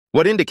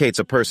What indicates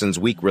a person's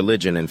weak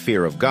religion and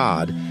fear of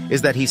God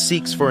is that he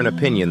seeks for an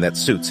opinion that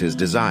suits his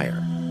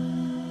desire.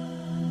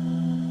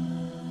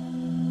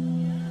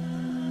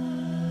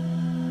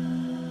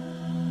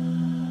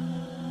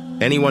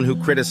 Anyone who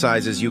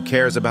criticizes you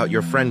cares about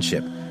your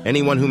friendship.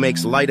 Anyone who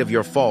makes light of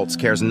your faults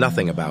cares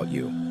nothing about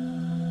you.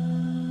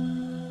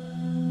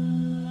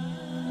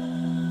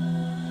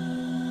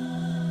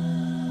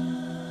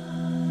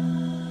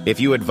 If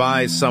you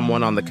advise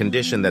someone on the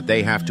condition that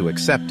they have to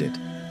accept it,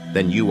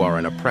 then you are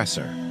an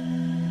oppressor.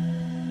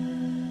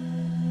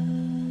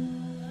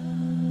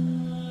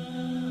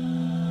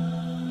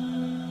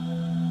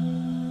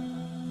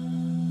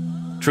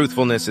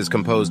 Truthfulness is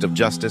composed of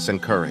justice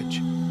and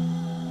courage.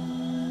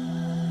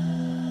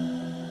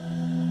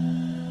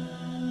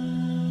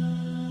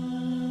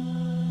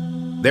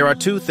 There are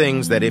two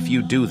things that if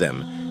you do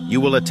them,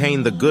 you will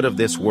attain the good of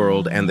this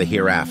world and the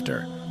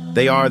hereafter.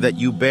 They are that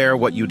you bear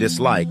what you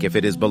dislike if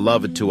it is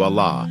beloved to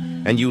Allah,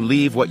 and you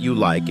leave what you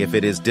like if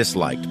it is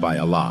disliked by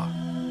Allah.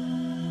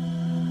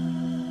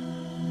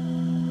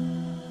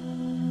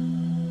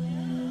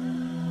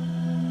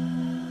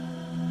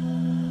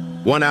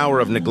 One hour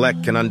of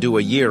neglect can undo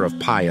a year of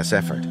pious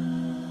effort.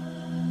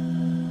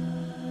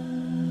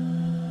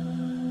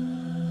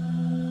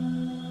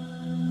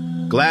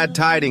 Glad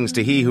tidings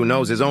to he who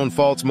knows his own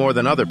faults more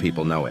than other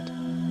people know it.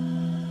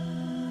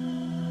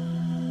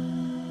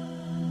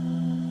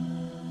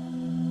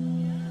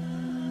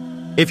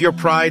 If your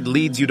pride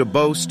leads you to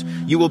boast,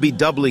 you will be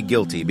doubly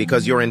guilty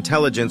because your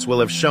intelligence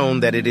will have shown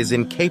that it is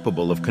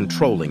incapable of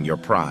controlling your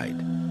pride.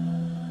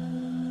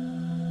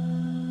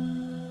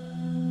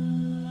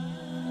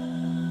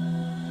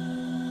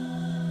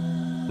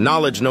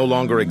 Knowledge no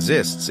longer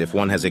exists if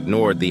one has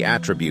ignored the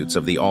attributes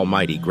of the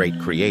Almighty Great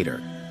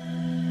Creator.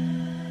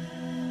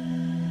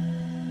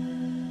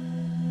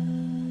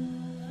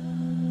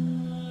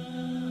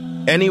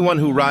 Anyone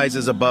who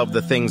rises above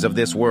the things of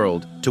this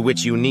world, to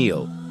which you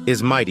kneel,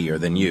 is mightier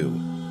than you.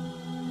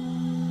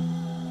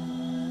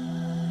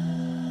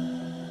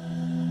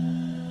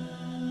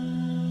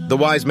 The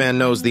wise man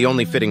knows the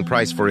only fitting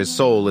price for his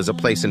soul is a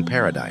place in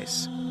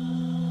paradise.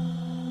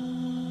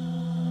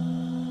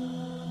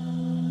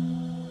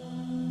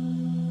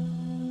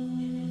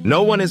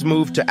 No one is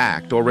moved to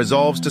act or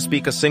resolves to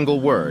speak a single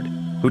word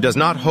who does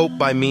not hope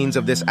by means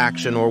of this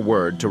action or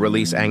word to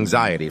release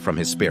anxiety from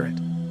his spirit.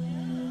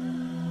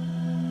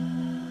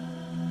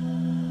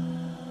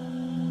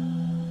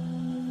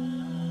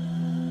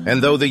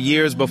 And though the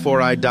years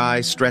before I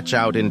die stretch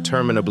out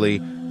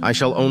interminably, I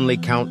shall only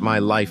count my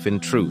life in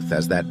truth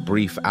as that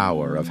brief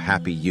hour of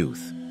happy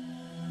youth.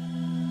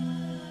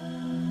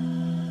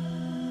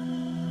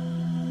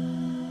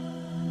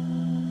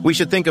 We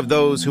should think of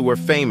those who were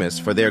famous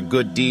for their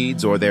good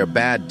deeds or their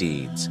bad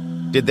deeds.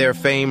 Did their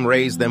fame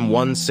raise them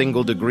one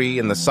single degree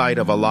in the sight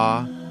of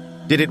Allah?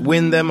 Did it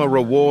win them a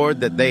reward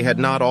that they had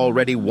not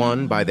already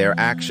won by their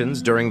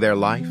actions during their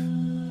life?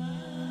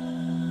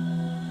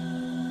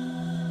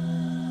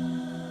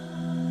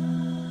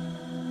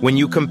 When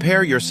you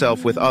compare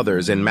yourself with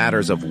others in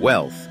matters of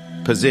wealth,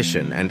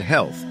 position, and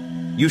health,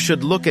 you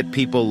should look at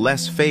people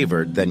less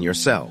favored than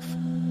yourself.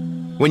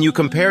 When you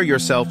compare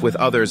yourself with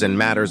others in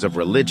matters of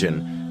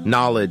religion,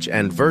 knowledge,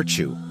 and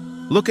virtue,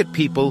 look at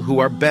people who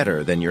are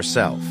better than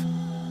yourself.